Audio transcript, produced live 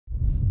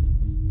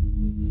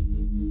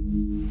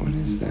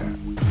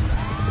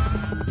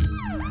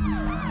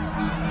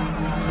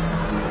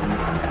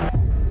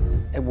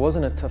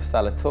wasn't a tough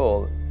sell at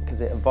all because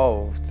it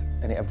evolved,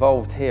 and it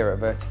evolved here at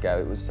Vertigo.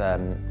 It was,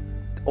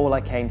 all I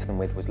came to them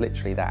with was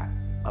literally that.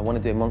 I want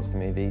to do a monster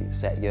movie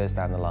set years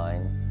down the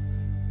line.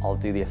 I'll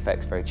do the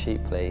effects very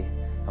cheaply,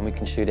 and we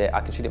can shoot it,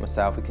 I can shoot it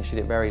myself, we can shoot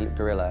it very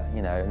guerrilla,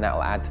 you know, and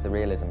that'll add to the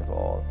realism of it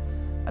all.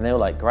 And they were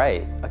like,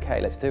 great, okay,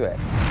 let's do it.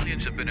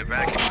 Aliens have been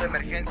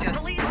evacuated.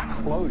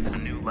 Closed. A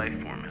new life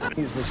form has been.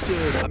 He's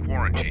mysterious.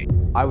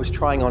 Quarantine. I was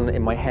trying on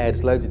in my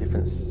head loads of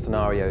different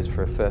scenarios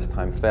for a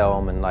first-time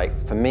film, and like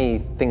for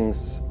me,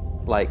 things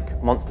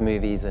like monster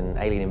movies and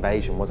alien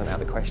invasion wasn't out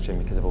of the question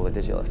because of all the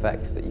digital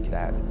effects that you could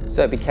add.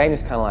 So it became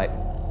this kind of like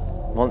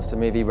monster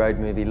movie, road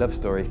movie, love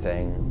story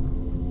thing.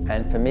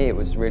 And for me, it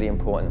was really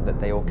important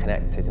that they all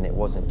connected and it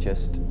wasn't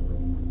just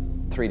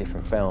 3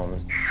 different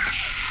films.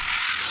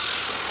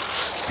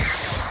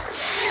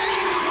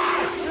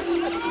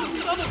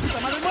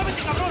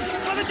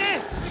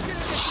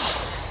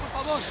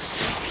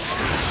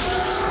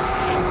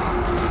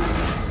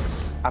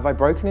 Have I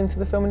broken into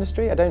the film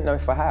industry? I don't know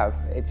if I have.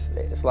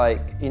 It's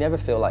like, you never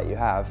feel like you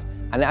have.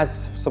 And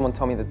as someone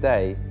told me the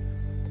day,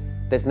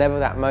 there's never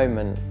that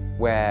moment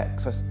where,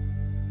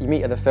 you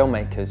meet other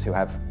filmmakers who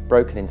have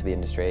broken into the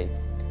industry,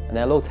 and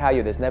they'll all tell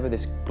you there's never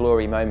this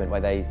glory moment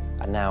where they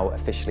are now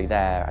officially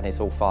there and it's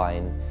all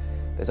fine.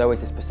 There's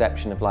always this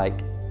perception of like,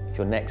 if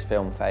your next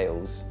film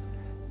fails,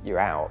 you're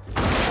out.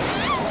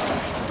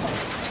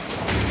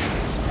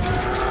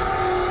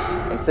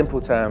 In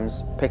simple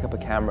terms, pick up a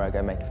camera,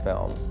 go make a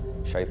film,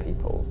 show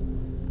people.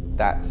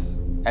 That's,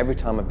 every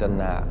time I've done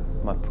that,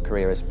 my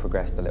career has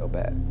progressed a little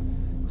bit.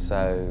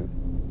 So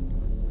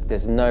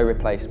there's no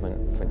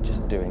replacement for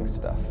just doing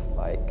stuff,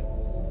 like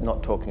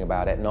not talking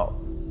about it, not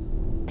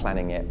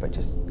planning it, but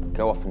just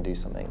go off and do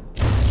something.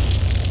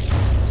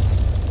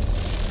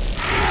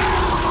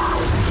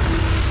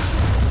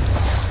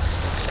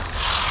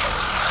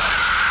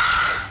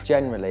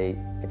 Generally,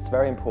 it's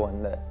very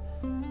important that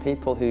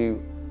people who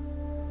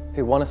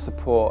want to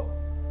support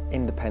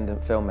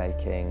independent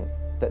filmmaking,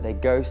 that they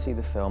go see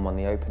the film on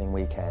the opening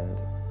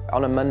weekend.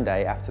 On a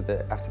Monday after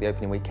the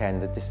opening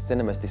weekend, the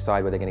cinemas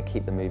decide whether they're going to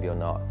keep the movie or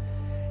not.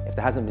 If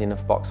there hasn't been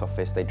enough box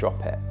office, they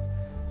drop it.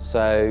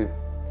 So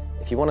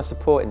if you want to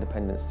support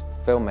independent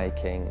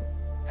filmmaking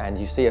and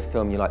you see a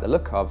film you like the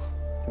look of,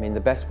 I mean, the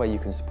best way you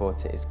can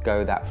support it is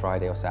go that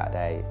Friday or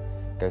Saturday,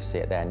 go see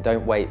it then.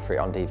 Don't wait for it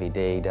on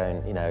DVD,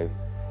 don't, you know,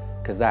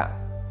 because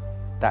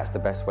that's the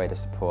best way to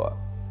support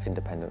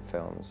independent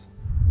films.